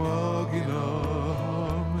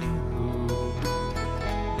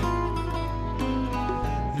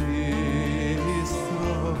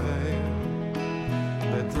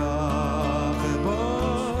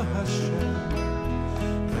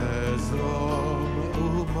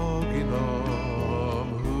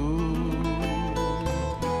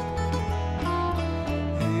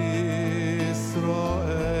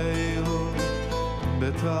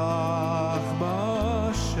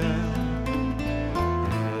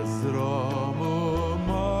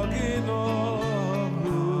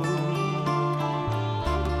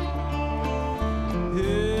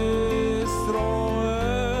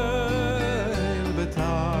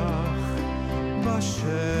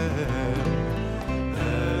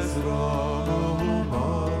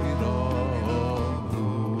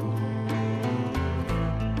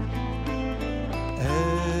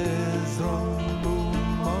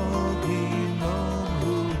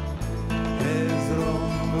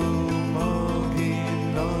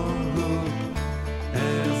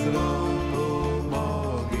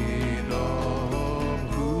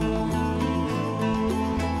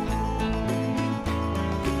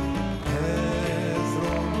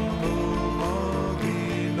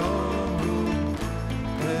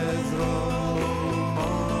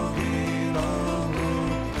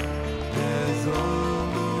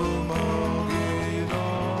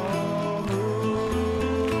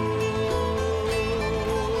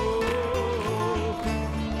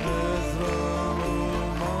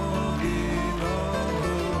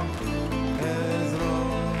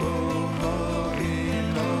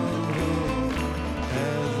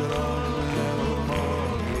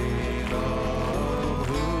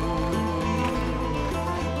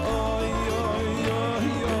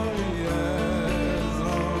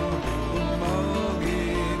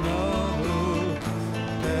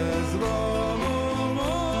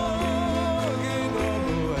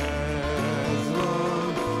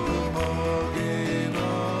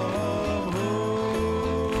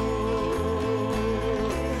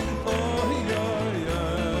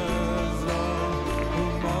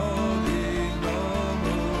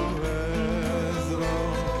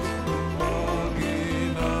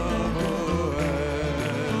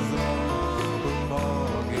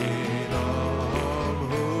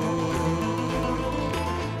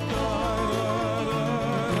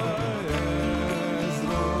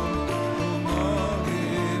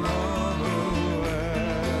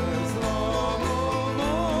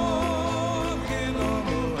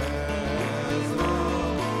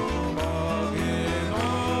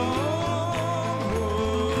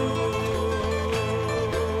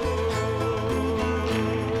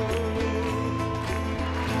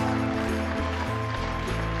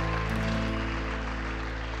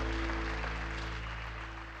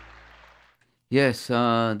Yes,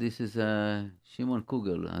 this is Shimon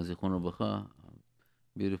Kugel, זיכרונו לברכה.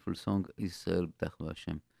 Beautiful song, Israel B'tach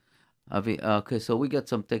B'Hashem. Avi, okay, so we got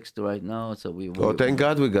some text right now. So Oh, thank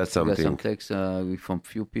God we got we got some something. text from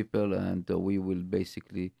few people, and we will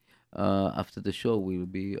basically, after the show, we'll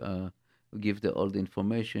be give all the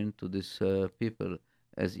information to these people.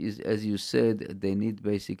 As you said, they need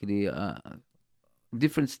basically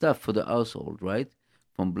different stuff for the household, right?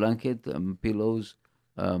 From blanket, pillows,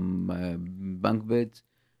 bunk beds.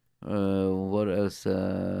 What else?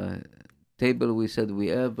 Table. We said we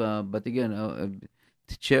have, but again,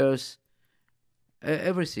 the chairs,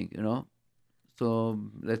 everything. So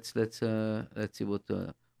let's see what.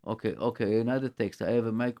 Okay. Another text. I have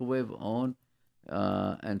a microwave on,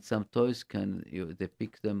 and some toys. They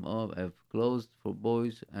pick them up? I have clothes for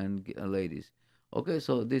boys and ladies. Okay,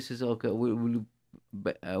 so this is okay. We'll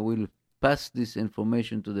pass this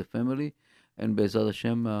information to the family, and Be'ezrat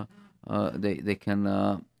Hashem, they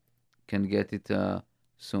can get it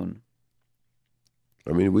soon.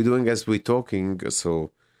 I mean, we're doing as we're talking,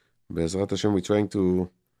 so Be'ezrat Hashem, we're trying to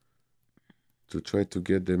try to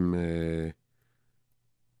get them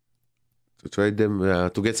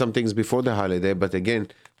to get some things before the holiday. But again,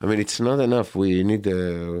 I mean, it's not enough. We need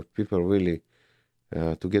people really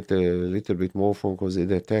to get a little bit more phone calls,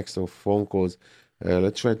 either text or phone calls.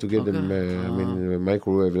 Let's try to get them, a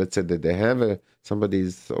microwave. Let's say that they have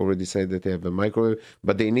somebody's already said that they have a microwave,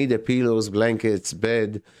 but they need pillows, blankets,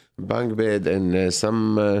 bed, bunk bed, and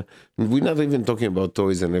some, we're not even talking about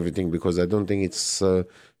toys and everything, because I don't think it's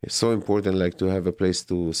so important like to have a place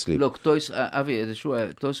to sleep. Look, toys, Avi, it's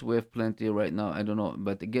true. Toys we have plenty right now. I don't know,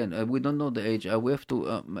 but again, we don't know the age. We have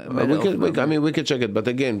to. We can check it, but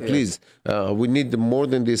again, please, we need more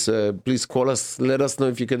than this. Please call us. Let us know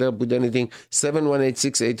if you can help with anything.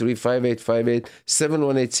 718-683-5858,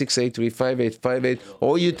 718-683-5858,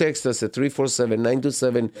 or you text us at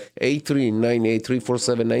 347-927-8398,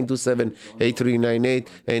 347-927-8398,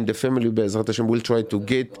 and the family Be'ezrat Hashem will try to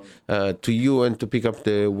get to you and to pick up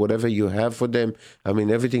the whatever you have for them. I mean,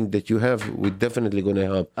 everything that you have, we're definitely going to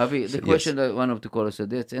help. Avi, the question that one of the callers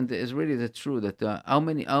said, and it's really the true that how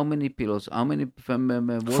many pillows, how many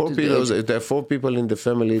members? 4 pillows. There are 4 people in the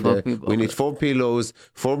family. We need 4 pillows,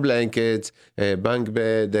 4 blankets, a bunk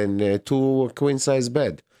bed, and 2 queen size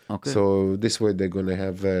bed. Okay. So this way they're going to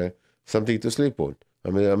have something to sleep on. I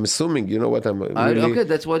mean, I'm assuming, you know what, okay,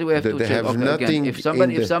 that's what we have to they check. have Okay, nothing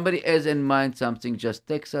again, if somebody has in mind something, just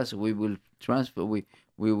text us. We will transfer. We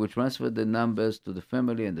will transfer the numbers to the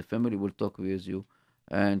family, and the family will talk with you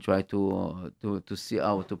and try to see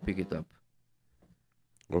how to pick it up.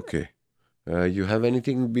 Okay. You have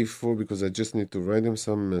anything before? Because I just need to write them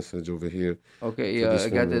some message over here. Okay,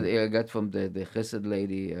 yeah, I got from the Chesed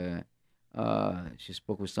lady. She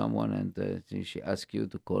spoke with someone, and she asked you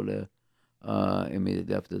to call her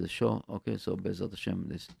immediately after the show. Okay, so Be'ezrat Hashem,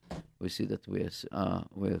 we see that we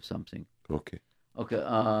have something. Okay. Okay,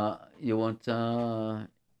 you want?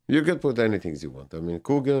 You can put anything you want. I mean,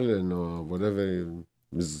 Google and whatever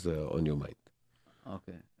is on your mind.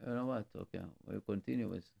 Okay, you know what? Okay, we'll continue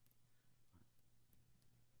with.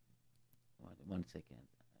 One second.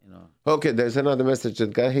 Okay, there's another message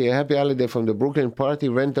that got here. Happy holiday from the Brooklyn Party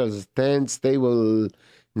Rentals, tents, table,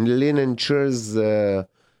 linen chairs,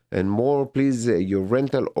 and more. Please, your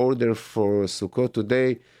rental order for Sukkot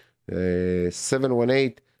today,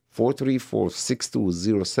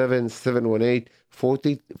 718-434-6207,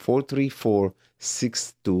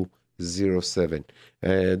 718-434-6207.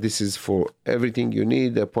 This is for everything you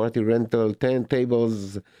need, a party rental, tent,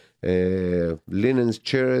 tables, linens,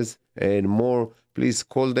 chairs, and more. Please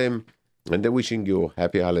call them, and they're wishing you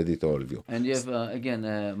happy holiday to all of you. And you have, again,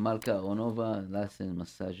 Malka Onova, licensed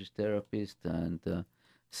massage therapist, and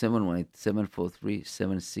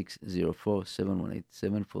 718-743-7604,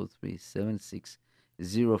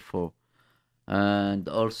 718-743-7604. And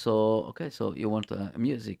also, okay, so you want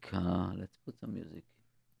music. Let's put some music.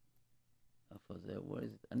 Where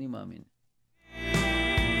is it? אני מאמין.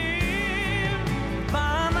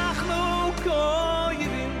 ואנחנו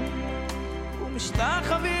קוירים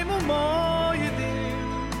ומשתחווים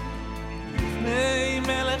ומוידים לפני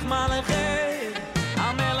מלך מלכי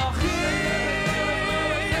המלכים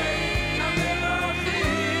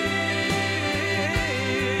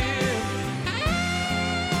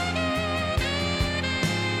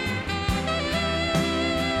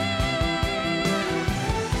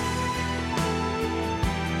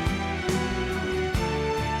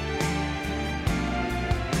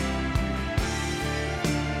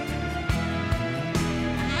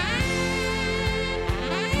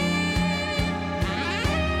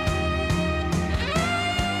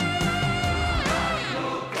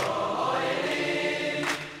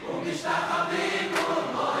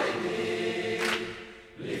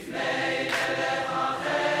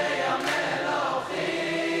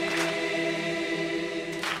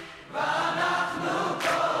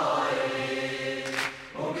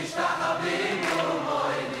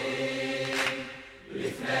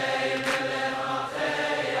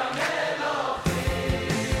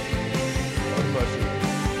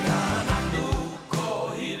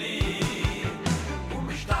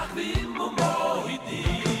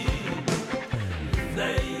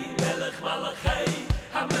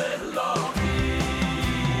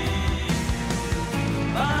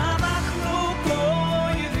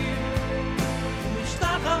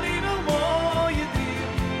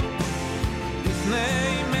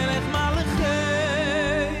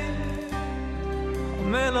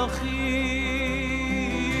מלכים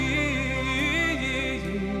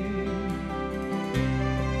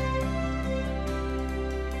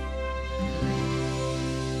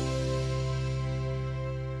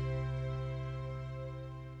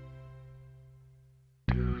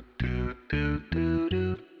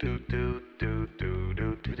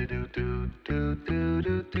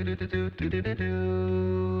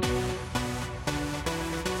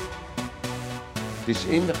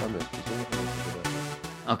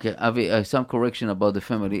Okay, Avi, some correction about the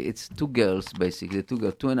family. It's two girls, basically. Two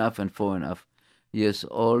girls, 2.5 and 4.5 years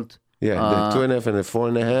old. Yeah, the 2.5 and the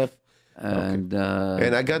 4.5. And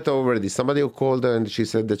And I got already somebody who called her and she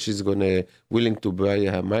said that she's willing to buy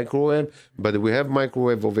a microwave, but we have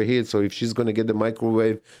microwave over here. So if she's gonna get the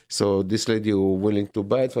microwave, so this lady who willing to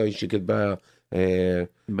buy it for her, she could buy a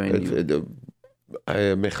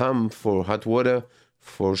mecham for hot water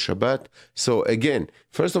for Shabbat. So again,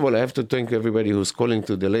 first of all, I have to thank everybody who's calling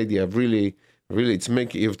to the lady. I've really,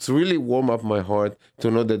 it's really warm up my heart to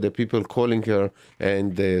know that the people calling her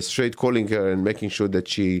and straight calling her and making sure that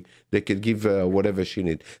they could give whatever she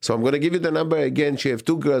need. So I'm going to give you the number again. She have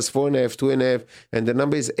two girls, 4.5, 2.5, and the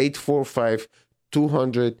number is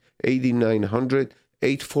 845-200-8900,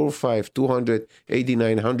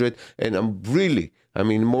 845-200-8900.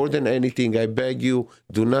 And more than anything, I beg you,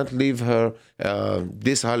 do not leave her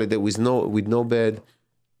this holiday with no bed,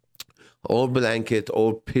 or blanket,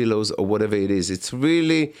 or pillows, or whatever it is. It's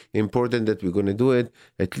really important that we're going to do it.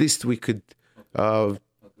 At least we could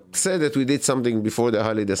say that we did something before the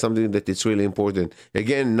holiday, something that it's really important.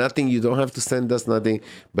 Again, nothing, you don't have to send us nothing,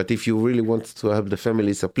 but if you really want to help the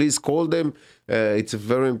family, so please call them. It's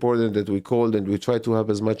very important that we called and we try to help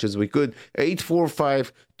as much as we could.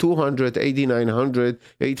 845-200-8900,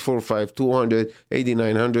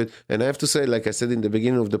 845-200-8900. And I have to say, like I said in the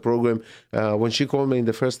beginning of the program, when she called me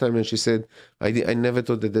the first time and she said, I never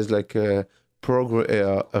thought that there's like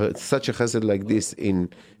such a chesed like this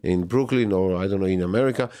in Brooklyn, or I don't know, in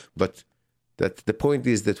America, but that the point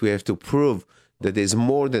is that we have to prove that there's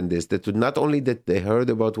more than this, that not only that they heard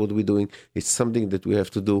about what we're doing, it's something that we have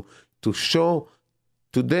to do to show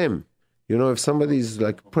to them. If somebody is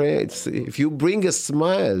like praying, if you bring a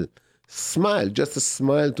smile, just a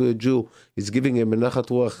smile to a Jew, it's giving him a menachat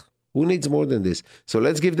ruach. Who needs more than this? So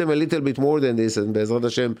let's give them a little bit more than this. And Be'ezrat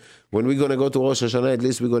Hashem, when we're going to go to Rosh Hashanah, at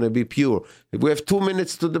least we're going to be pure. If we have 2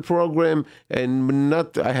 minutes to the program, and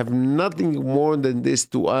I have nothing more than this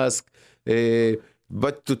to ask,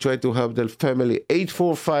 but to try to help the family.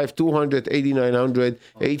 845-200-8900,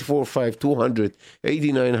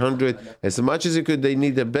 845-200-8900. As much as you could, they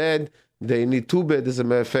need a bed. They need 2 beds, as a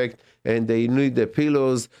matter of fact, and they need the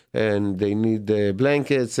pillows, and they need the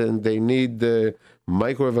blankets, and they need the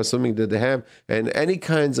microwave, assuming that they have, and any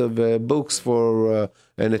kinds of books for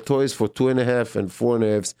and toys for 2.5 and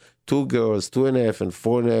 4.5, 2 girls, 2.5 and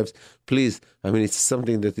 4.5. Please, it's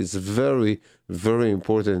something that is very, very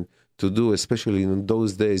important to do, especially in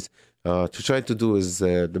those days. To try to do is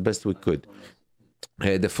the best we could.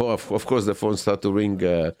 Of course, the phone start to ring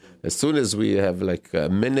as soon as we have like a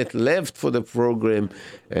minute left for the program,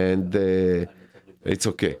 and it's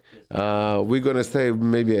okay. We're going to stay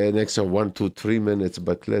maybe an extra 1 to 3 minutes,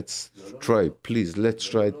 but let's try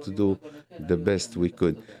to do the best we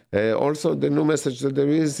could. Also, the new message that there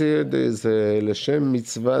is here, there's a L'Shem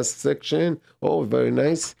Mitzvah section. Oh, very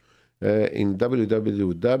nice. In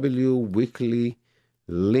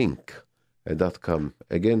www.weeklylink.com.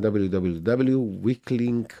 Again,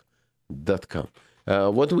 www.weeklylink.com.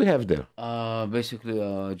 What do we have there? Basically,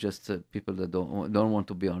 just people that don't want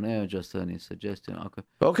to be on air, just any suggestion.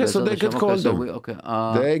 Okay, so they could call them.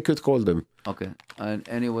 They could call them. Okay, and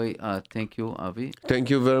anyway, thank you, Avi. Thank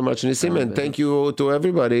you very much, Nissim, and thank you to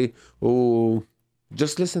everybody who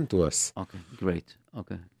just listened to us. Okay, great.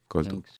 Okay, cool. Thanks.